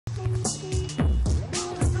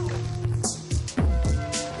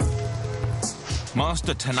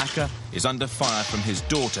Master Tanaka is under fire from his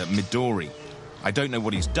daughter, Midori. I don't know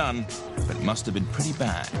what he's done, but it must have been pretty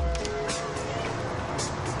bad.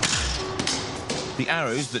 The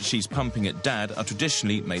arrows that she's pumping at Dad are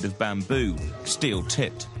traditionally made of bamboo,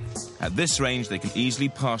 steel-tipped. At this range, they can easily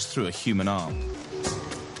pass through a human arm.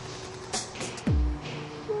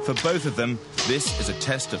 For both of them, this is a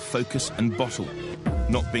test of focus and bottle,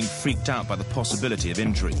 not being freaked out by the possibility of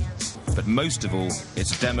injury. But most of all,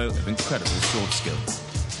 it's a demo of incredible sword skill.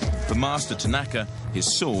 For Master Tanaka,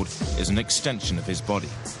 his sword is an extension of his body.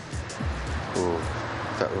 Oh,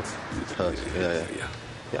 that would hurt.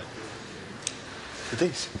 Yeah.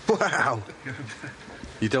 This? Wow!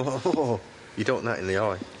 You don't want that in the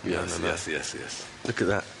eye. Yes. Look at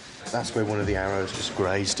that. That's where one of the arrows just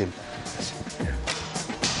grazed him.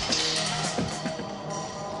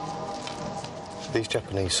 These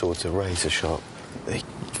Japanese swords are razor sharp. They're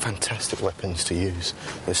fantastic weapons to use.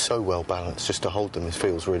 They're so well balanced. Just to hold them, it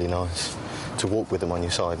feels really nice. To walk with them on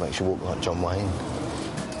your side makes you walk like John Wayne.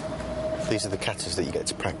 These are the katas that you get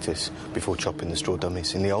to practice before chopping the straw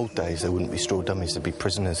dummies. In the old days, there wouldn't be straw dummies, there'd be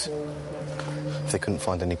prisoners. If they couldn't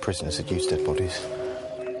find any prisoners, they'd use dead bodies.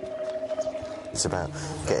 It's about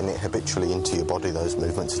getting it habitually into your body, those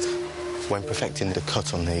movements. When perfecting the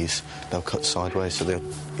cut on these, they'll cut sideways, so they'll,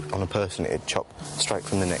 on a person, it'd chop straight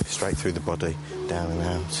from the neck, straight through the body, down and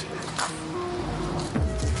out.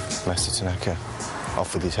 Master Tanaka,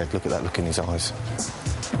 off with his head. Look at that look in his eyes.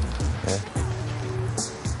 Yeah?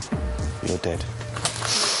 You're dead.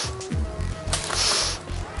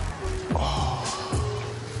 Oh,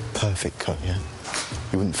 perfect cut, yeah?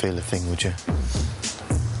 You wouldn't feel a thing, would you?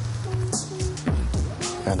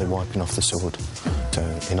 Now they're wiping off the sword. So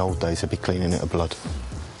in old days, they'd be cleaning it of blood.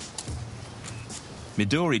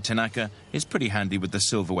 Midori Tanaka is pretty handy with the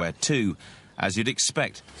silverware too, as you'd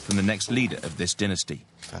expect from the next leader of this dynasty.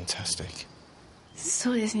 Fantastic.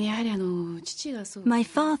 My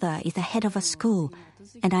father is the head of a school,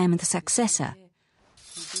 and I am the successor.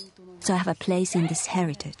 So I have a place in this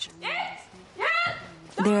heritage.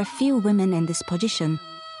 There are few women in this position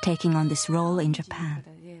taking on this role in Japan.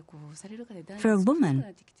 For a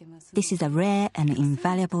woman, this is a rare and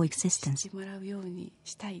invaluable existence.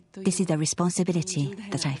 This is a responsibility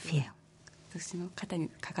that I feel.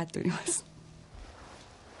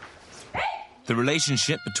 The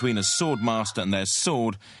relationship between a sword master and their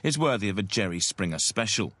sword is worthy of a Jerry Springer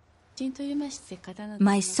special.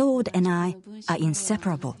 My sword and I are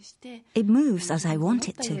inseparable. It moves as I want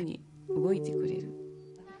it to.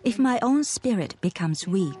 If my own spirit becomes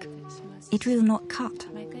weak, it will not cut,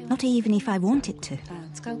 not even if I want it to.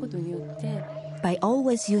 By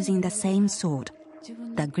always using the same sword,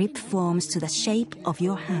 the grip forms to the shape of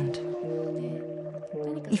your hand.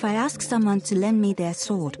 If I ask someone to lend me their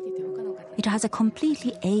sword, it has a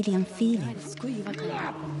completely alien feeling.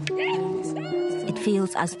 It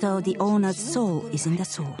feels as though the owner's soul is in the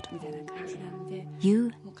sword.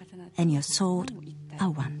 You and your sword are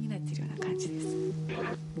one.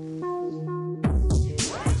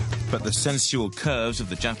 But the sensual curves of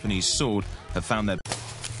the Japanese sword have found their...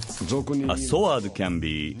 A sword can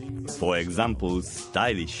be, for example,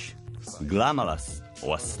 stylish, glamorous,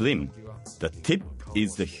 or slim. The tip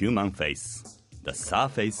is the human face. The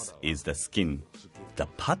surface is the skin. The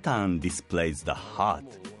pattern displays the heart.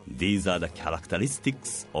 These are the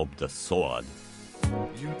characteristics of the sword.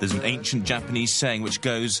 There's an ancient Japanese saying which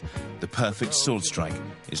goes, the perfect sword strike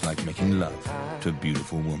is like making love to a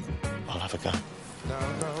beautiful woman. I'll have a go.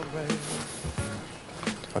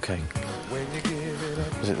 Okay.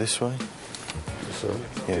 Is it this way?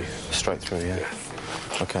 Yeah, straight through, yeah.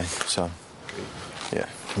 Okay, so, yeah,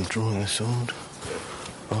 I'm drawing the sword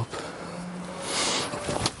up.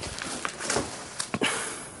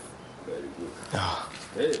 Oh.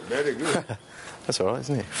 Hey, very good. That's all right,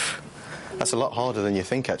 isn't it? That's a lot harder than you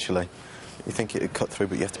think, actually. You think it would cut through,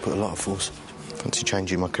 but you have to put a lot of force. Fancy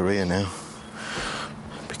changing my career now.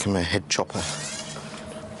 Become a head chopper.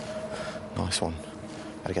 Nice one.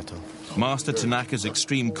 Arigato. Master Tanaka's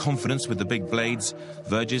extreme confidence with the big blades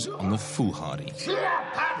verges on the foolhardy.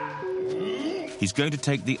 He's going to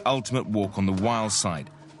take the ultimate walk on the wild side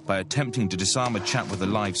by attempting to disarm a chap with a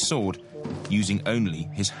live sword using only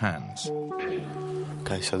his hands.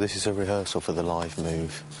 Okay, so this is a rehearsal for the live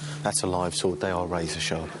move. That's a live sword. They are razor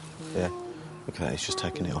sharp. Yeah? Look at that, he's just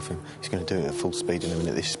taking it off him. He's going to do it at full speed in a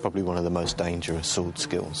minute. This is probably one of the most dangerous sword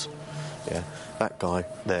skills. Yeah? That guy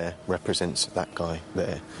there represents that guy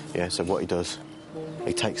there. Yeah, so what he does,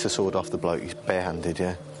 he takes the sword off the bloke. He's barehanded,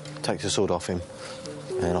 yeah? Takes the sword off him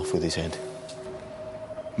and then off with his head.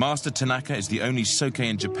 Master Tanaka is the only soke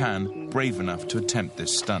in Japan brave enough to attempt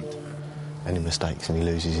this stunt. Any mistakes and he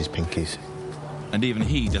loses his pinkies. And even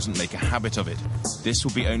he doesn't make a habit of it. This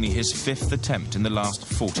will be only his 5th attempt in the last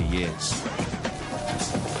 40 years.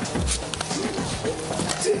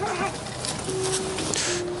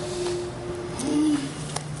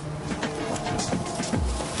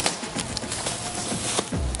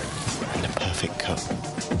 And a perfect cut.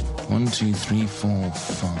 1, 2, 3, 4,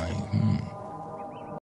 5.